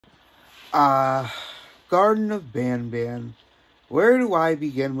Uh, Garten of Ban Ban. Where do I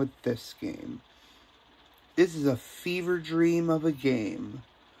begin with this game? This is a fever dream of a game.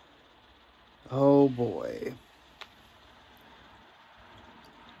 Oh boy.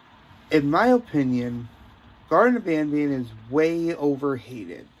 In my opinion, Garten of Ban Ban is way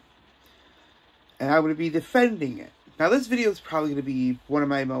overhated. And I'm going to be defending it. Now this video is probably going to be one of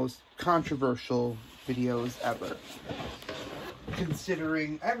my most controversial videos ever,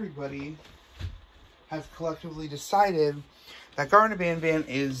 considering everybody has collectively decided that Garten of Ban Ban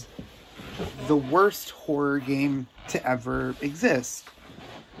is the worst horror game to ever exist.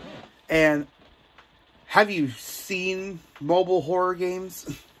 And have you seen mobile horror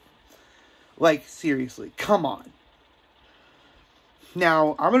games? Like, seriously, come on.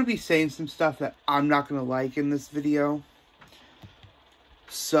 Now, I'm going to be saying some stuff that I'm not going to like in this video.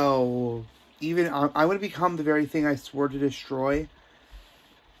 So, I'm going to become the very thing I swore to destroy.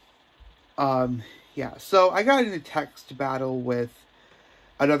 Yeah, so I got in a text battle with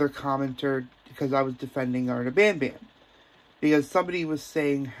another commenter because I was defending Garten of Ban Ban. Because somebody was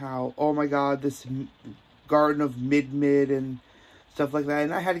saying how, oh my god, this Garden of Mid and stuff like that.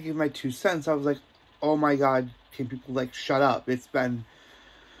 And I had to give my 2 cents. I was like, oh my god, can people, like, shut up?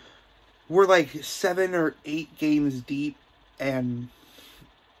 We're like 7 or 8 games deep, and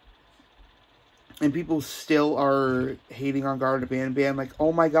people still are hating on Garten of Ban Ban. Like,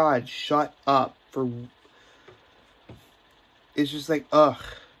 oh my god, shut up. It's just like, ugh.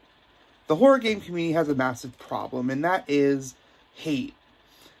 The horror game community has a massive problem, and that is hate.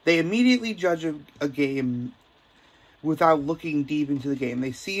 They immediately judge a game without looking deep into the game.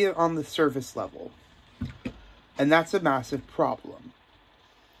 They see it on the surface level. And that's a massive problem.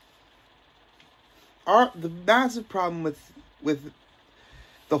 The massive problem with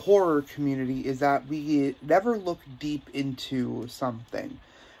the horror community is that we never look deep into something.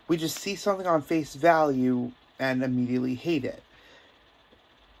 We just see something on face value and immediately hate it.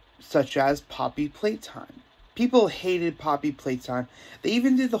 Such as Poppy Playtime. People hated Poppy Playtime. They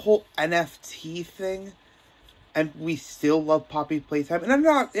even did the whole NFT thing. And we still love Poppy Playtime. And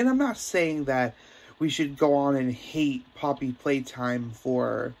I'm not saying that we should go on and hate Poppy Playtime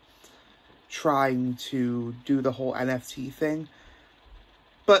for trying to do the whole NFT thing.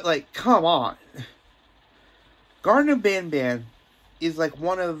 But, like, come on. Garten of Ban Ban is, like,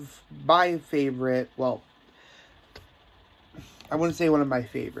 one of my favorite, well, I wouldn't say one of my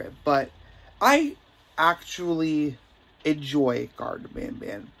favorite, but I actually enjoy Garten of Ban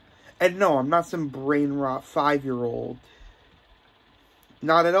Ban. And no, I'm not some brain rot 5-year-old.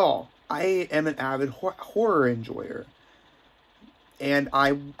 Not at all. I am an avid horror enjoyer. And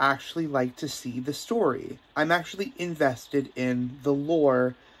I actually like to see the story. I'm actually invested in the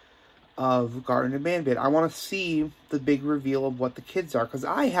lore of Garten of Ban Ban. I want to see the big reveal of what the kids are. Because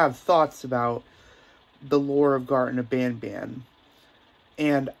I have thoughts about the lore of Garten of Ban Ban.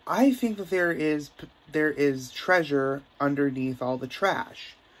 And I think that there is treasure underneath all the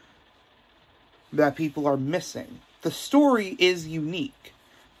trash that people are missing. The story is unique.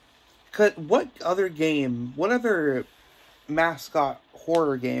 What other mascot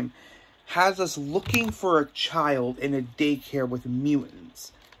horror game has us looking for a child in a daycare with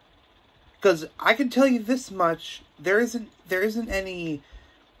mutants? Because I can tell you this much, there isn't any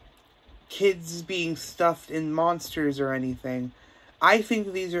kids being stuffed in monsters or anything. I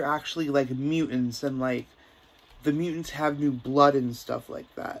think these are actually, like, mutants, and, like, the mutants have new blood and stuff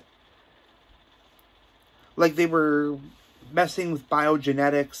like that. Like, they were messing with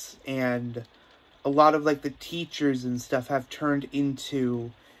biogenetics, and a lot of, like, the teachers and stuff have turned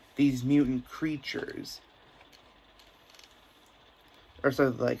into these mutant creatures. Or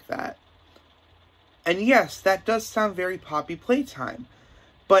something like that. And yes, that does sound very Poppy Playtime.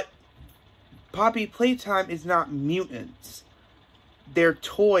 But Poppy Playtime is not mutants. They're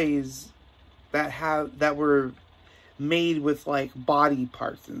toys that were made with, like, body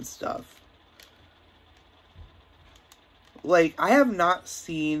parts and stuff. Like, I have not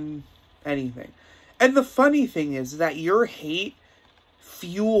seen anything. And the funny thing is that your hate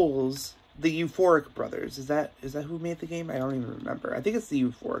fuels the Euphoric Brothers. Is that who made the game? I don't even remember. I think it's the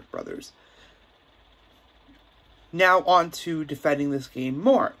Euphoric Brothers. Now on to defending this game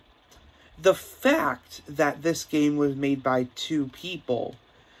more. The fact that this game was made by 2 people,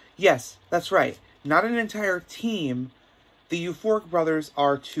 yes, that's right, not an entire team. The Euphoric Brothers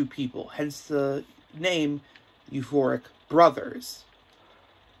are 2 people, hence the name Euphoric Brothers.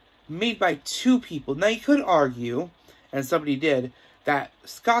 Made by 2 people. Now you could argue, and somebody did, that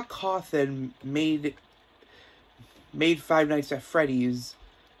Scott Cawthon made Five Nights at Freddy's,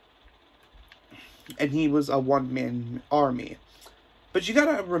 and he was a one-man army. But you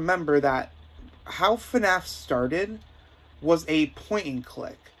gotta remember that how FNAF started was a point and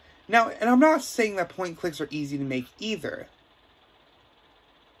click. Now, and I'm not saying that point and clicks are easy to make either.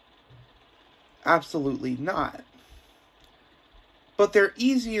 Absolutely not. But they're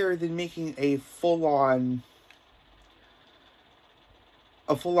easier than making a full-on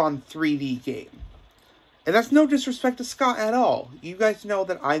 3D game. And that's no disrespect to Scott at all. You guys know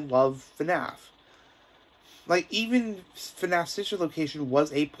that I love FNAF. Like, even FNAF Sister Location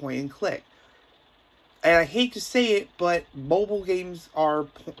was a point and click. And I hate to say it, but mobile games are...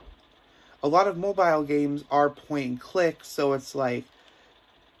 A lot of mobile games are point and click, so it's like...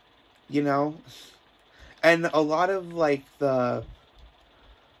 You know? And a lot of, like, the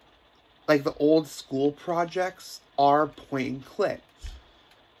old school projects are point and click.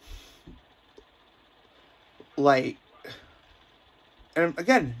 Like... And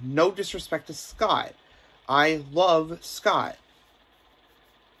again, no disrespect to Scott. I love Scott.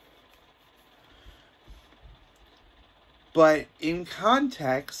 But in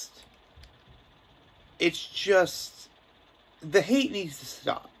context, it's just... The hate needs to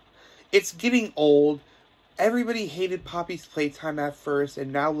stop. It's getting old. Everybody hated Poppy's Playtime at first,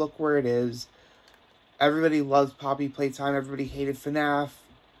 and now look where it is. Everybody loves Poppy Playtime. Everybody hated FNAF.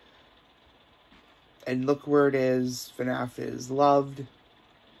 And look where it is. FNAF is loved.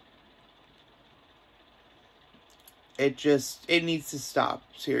 It needs to stop,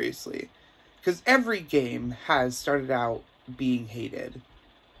 seriously. Because every game has started out being hated.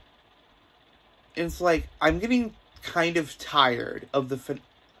 And it's like, I'm getting kind of tired of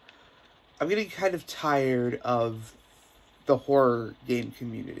the horror game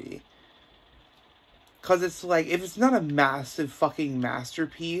community. Because it's like, if it's not a massive fucking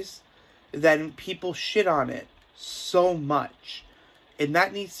masterpiece, then people shit on it so much. And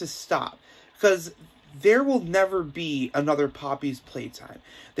that needs to stop. Because there will never be another Poppy's Playtime.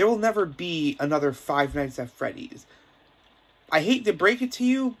 There will never be another Five Nights at Freddy's. I hate to break it to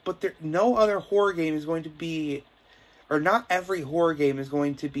you, but no other horror game is going to be... Or not every horror game is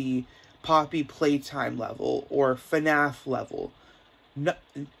going to be Poppy Playtime level or FNAF level. No,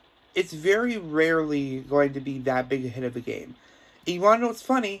 it's very rarely going to be that big a hit of a game. And you want to know what's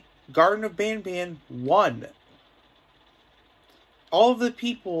funny? Garten of Ban Ban won. All of the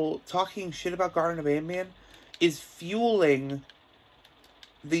people talking shit about Garten of Ban Ban is fueling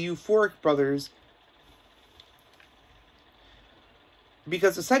the Euphoric Brothers,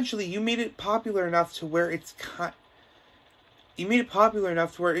 because essentially you made it popular enough to where it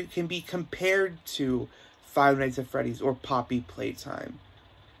can be compared to Five Nights at Freddy's or Poppy Playtime.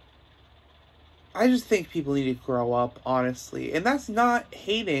 I just think people need to grow up, honestly. And that's not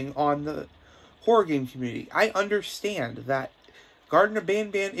hating on the horror game community. I understand that Garten of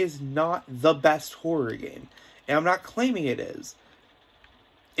Ban Ban is not the best horror game. And I'm not claiming it is.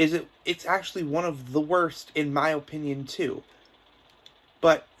 It's actually one of the worst, in my opinion, too.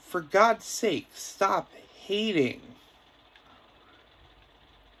 But, for God's sake, stop hating.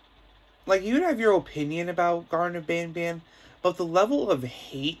 Like, you can have your opinion about Garten of Ban Ban, but the level of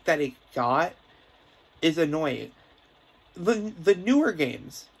hate that it got is annoying. The newer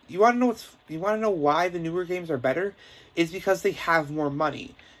games, you want to know why the newer games are better? Is because they have more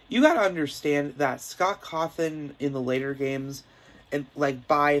money. You gotta understand that Scott Cawthon in the later games, and like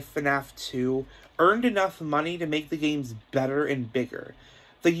by FNAF 2, earned enough money to make the games better and bigger.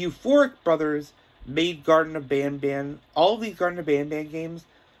 The Euphoric Brothers made Garten of Ban Ban. All of these Garten of Ban Ban games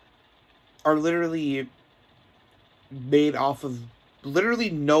are literally made off of literally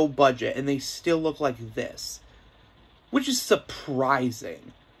no budget, and they still look like this. Which is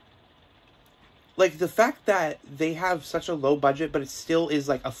surprising. Like, the fact that they have such a low budget, but it still is,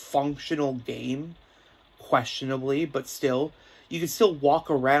 like, a functional game, questionably, but still, you can still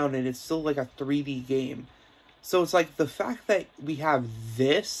walk around, and it's still, like, a 3D game. So it's like, the fact that we have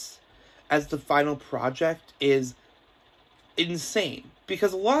this as the final project is insane.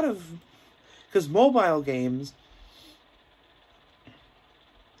 Because mobile games...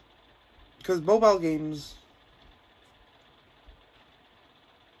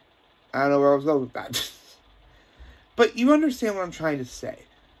 I don't know where I was going with that. But you understand what I'm trying to say.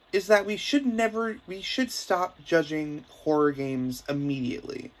 Is that we should stop judging horror games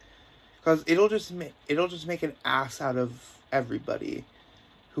immediately. Because it'll just make an ass out of everybody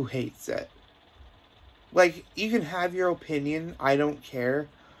who hates it. Like, you can have your opinion, I don't care.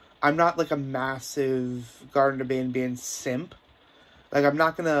 I'm not like a massive Garten of Ban Ban simp. Like, I'm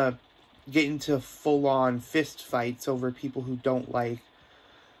not gonna get into full-on fist fights over people who don't like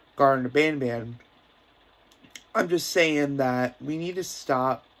Garten of Ban Ban. I'm just saying that we need to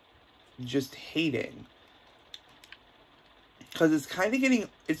stop just hating. Because it's kind of getting,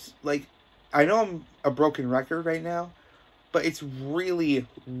 it's like, I know I'm a broken record right now, but it's really,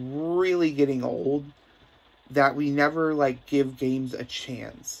 really getting old that we never, like, give games a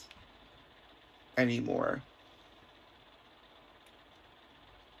chance anymore.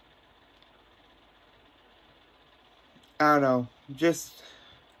 I don't know, just,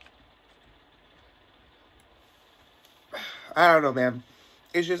 I don't know, man.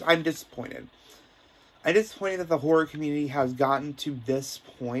 It's just, I'm disappointed. I'm disappointed that the horror community has gotten to this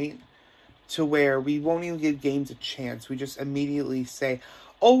point to where we won't even give games a chance. We just immediately say,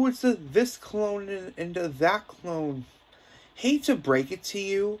 oh, it's this clone into that clone. Hate to break it to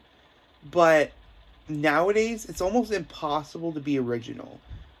you, but nowadays it's almost impossible to be original.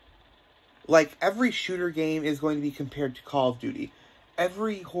 Like, every shooter game is going to be compared to Call of Duty.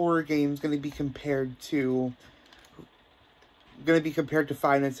 Every horror game is going to be compared to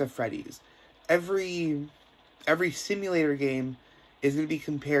Five Nights at Freddy's. Every simulator game is going to be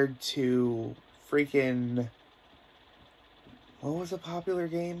compared to freaking, what was a popular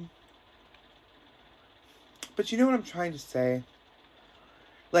game? But you know what I'm trying to say?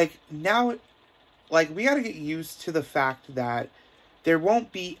 Like, now, like, we gotta get used to the fact that there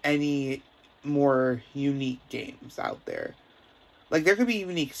won't be any more unique games out there. Like, there could be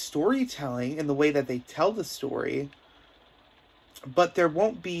unique storytelling in the way that they tell the story, but there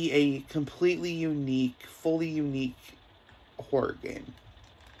won't be a completely unique, fully unique horror game.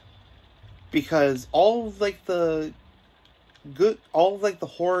 Because all of, like, the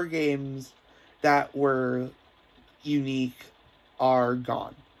horror games that were unique are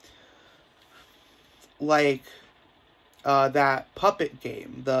gone. Like, that puppet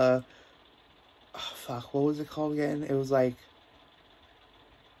game, what was it called again? It was like,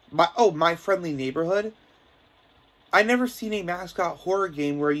 My Friendly Neighborhood. I never seen a mascot horror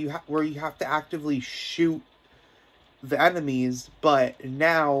game where you have to actively shoot the enemies, but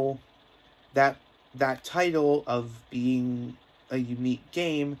now that title of being a unique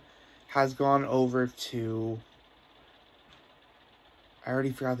game has gone over to, I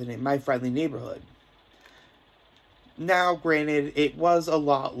already forgot the name, My Friendly Neighborhood. Now, granted, it was a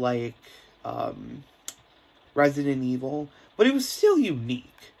lot like Resident Evil, but it was still unique.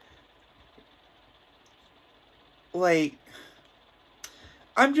 Like,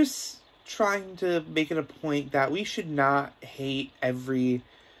 I'm just trying to make it a point that we should not hate every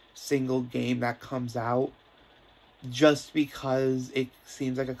single game that comes out just because it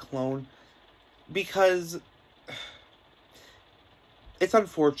seems like a clone. Because it's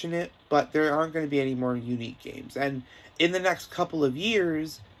unfortunate, but there aren't going to be any more unique games. And in the next couple of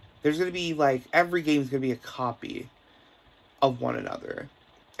years, there's going to be, like, every game is going to be a copy of one another.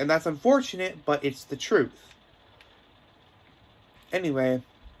 And that's unfortunate, but it's the truth. Anyway,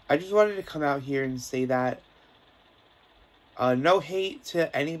 I just wanted to come out here and say that no hate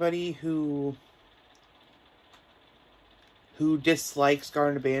to anybody who dislikes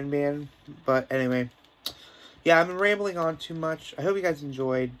Garten of Ban Ban. But anyway, yeah, I've been rambling on too much. I hope you guys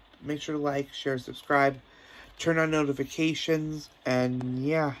enjoyed. Make sure to like, share, subscribe, turn on notifications, and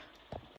yeah.